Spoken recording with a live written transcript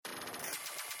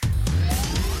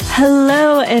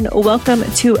Hello and welcome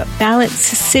to Balance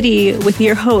City with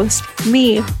your host,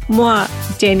 moi,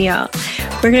 Danielle.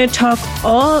 We're going to talk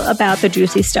all about the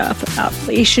juicy stuff, about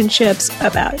relationships,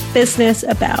 about business,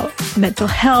 about mental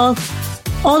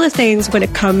health, all the things when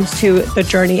it comes to the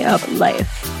journey of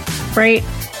life, right?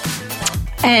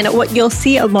 And what you'll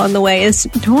see along the way is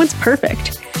no one's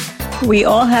perfect. We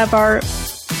all have our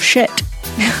shit,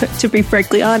 to be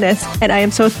frankly honest. And I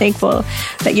am so thankful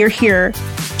that you're here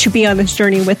to be on this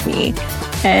journey with me.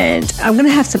 And I'm going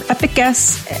to have some epic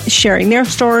guests sharing their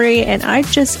story. And I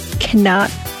just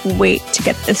cannot wait to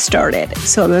get this started.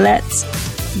 So let's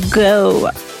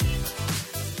go.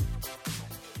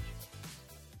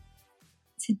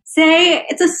 Today,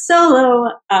 it's a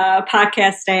solo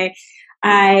podcast day.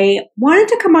 I wanted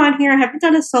to come on here. I haven't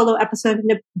done a solo episode in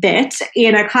a bit.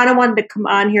 And I kind of wanted to come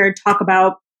on here and talk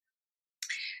about,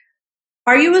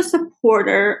 are you a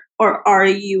supporter or are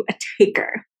you a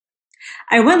taker?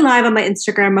 I went live on my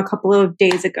Instagram a couple of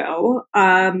days ago.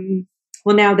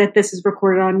 Well, now that this is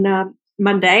recorded on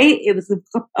Monday, it was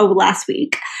last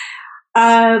week.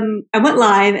 I went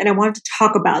live and I wanted to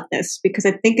talk about this because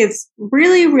I think it's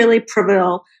really, really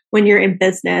pivotal when you're in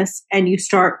business and you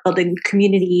start building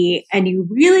community and you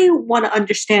really want to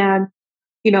understand,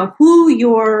 who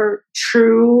your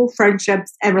true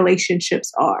friendships and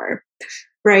relationships are,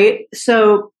 right?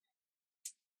 So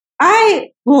I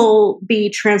will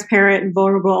be transparent and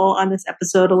vulnerable on this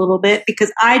episode a little bit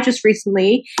because I just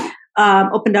recently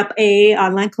opened up a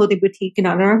online clothing boutique in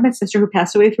honor of my sister who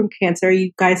passed away from cancer.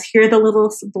 You guys hear the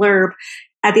little blurb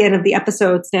at the end of the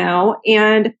episodes now.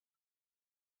 And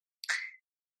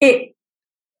it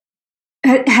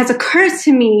has occurred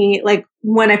to me, like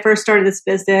when I first started this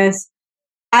business,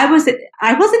 I wasn't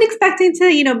expecting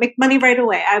to, make money right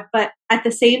away. But at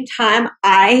the same time,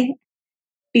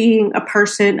 being a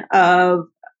person of,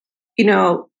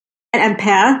 an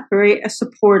empath, right? A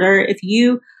supporter. If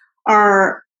you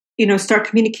are, start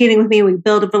communicating with me, we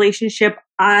build a relationship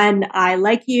and I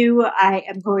like you, I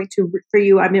am going to root for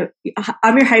you. I'm your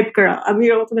hype girl. I'm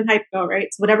your ultimate hype girl, right?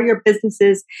 So whatever your business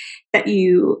is that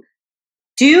you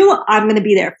do, I'm going to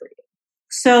be there for you.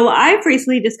 So I've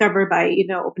recently discovered by,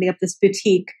 opening up this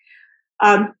boutique,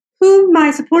 who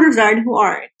my supporters are and who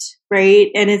aren't, right?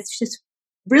 And it's just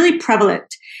really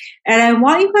prevalent. And I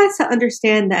want you guys to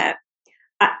understand that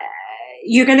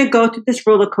you're going to go through this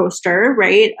roller coaster,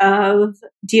 right, of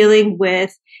dealing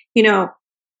with,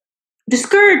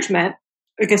 discouragement,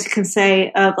 I guess you can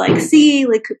say, of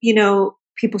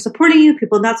people supporting you,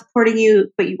 people not supporting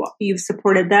you, but you've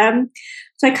supported them.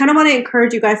 So I kind of want to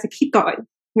encourage you guys to keep going,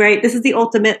 right? This is the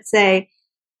ultimate say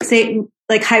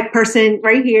like hype person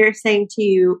right here saying to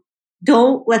you,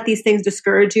 don't let these things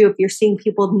discourage you. If you're seeing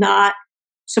people not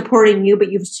supporting you,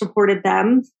 but you've supported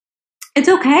them, it's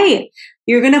okay.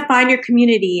 You're going to find your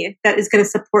community that is going to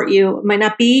support you. It might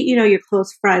not be, your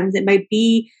close friends. It might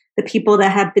be the people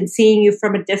that have been seeing you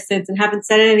from a distance and haven't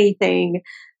said anything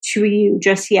to you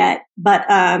just yet. But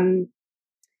I've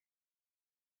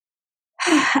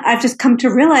just come to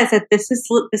realize that this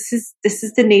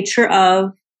is the nature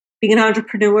of being an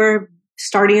entrepreneur,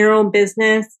 starting your own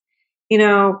business.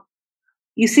 You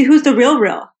see who's the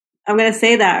real. I'm going to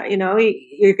say that,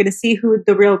 you're going to see who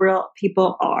the real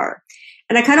people are.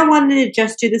 And I kind of wanted to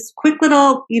just do this quick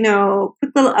little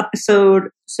episode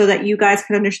so that you guys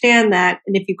can understand that.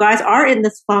 And if you guys are in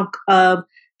this funk of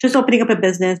just opening up a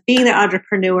business, being the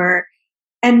entrepreneur,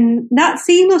 and not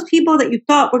seeing those people that you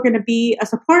thought were going to be a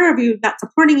supporter of you, not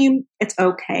supporting you, it's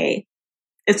okay.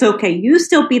 It's okay. You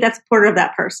still be that supporter of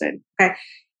that person. Okay.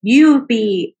 You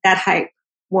be that hype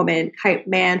woman, hype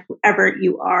man, whoever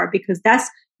you are, because that's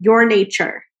your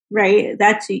nature, right?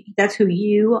 That's who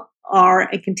you are,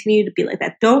 and continue to be like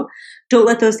that. Don't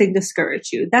let those things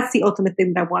discourage you. That's the ultimate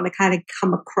thing that I want to kind of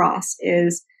come across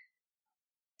is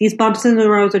these bumps in the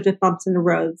roads are just bumps in the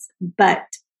roads, but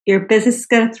your business is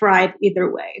going to thrive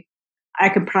either way. I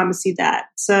can promise you that.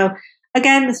 So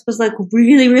again, this was like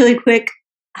really, really quick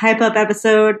hype up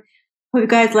episode. Hope you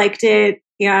guys liked it.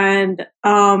 And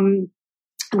I'm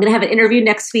going to have an interview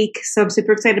next week. So I'm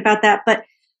super excited about that. But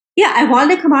yeah, I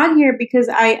wanted to come on here because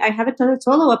I haven't done a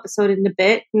solo episode in a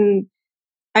bit. And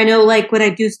I know like when I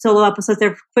do solo episodes,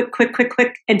 they're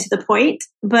quick and to the point.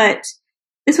 But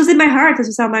this was in my heart. This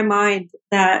was on my mind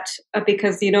that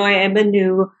because, I am a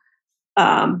new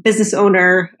business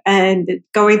owner and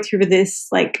going through this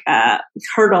like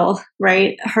hurdle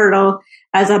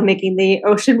as I'm making the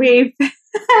ocean wave.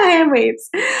 I am waves.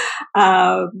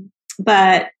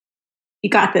 But you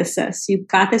got this, sis. You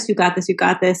got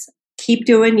this. Keep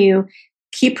doing you.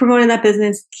 Keep promoting that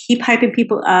business. Keep hyping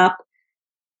people up.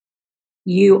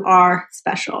 You are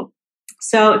special.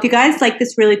 So if you guys like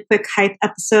this really quick hype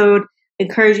episode, I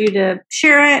encourage you to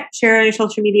share it on your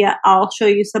social media. I'll show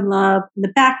you some love in the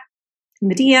back, in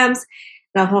the DMs,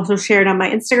 and I'll also share it on my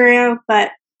Instagram.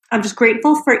 But I'm just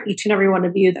grateful for each and every one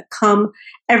of you that come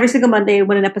every single Monday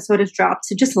when an episode is dropped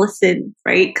to just listen,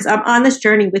 right? Because I'm on this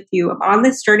journey with you. I'm on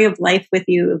this journey of life with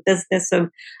you, of business,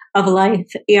 of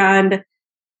life. And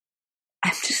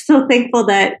I'm just so thankful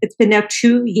that it's been now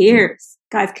 2 years.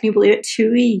 Guys, can you believe it?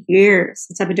 2 years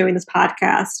since I've been doing this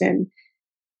podcast. And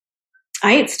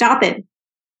I ain't stopping.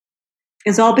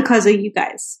 It's all because of you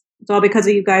guys. It's all because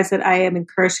of you guys that I am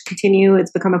encouraged to continue. It's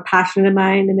become a passion of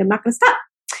mine, and I'm not going to stop.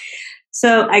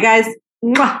 So, guys,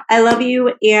 I love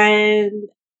you, and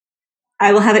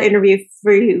I will have an interview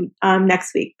for you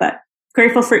next week. But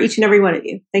grateful for each and every one of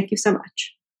you. Thank you so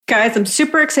much. Guys, I'm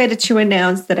super excited to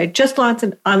announce that I just launched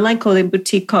an online clothing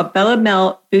boutique called Bella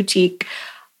Mel Boutique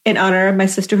in honor of my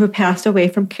sister who passed away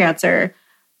from cancer.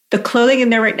 The clothing in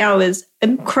there right now is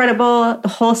incredible. The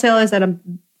wholesalers that I'm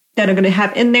going to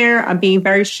have in there, I'm being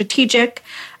very strategic.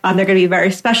 They're going to be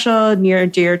very special, near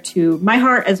and dear to my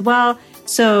heart as well.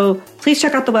 So please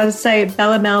check out the website,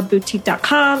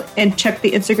 bellamelboutique.com, and check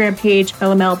the Instagram page,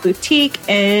 Bella Mel Boutique.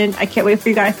 And I can't wait for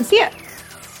you guys to see it.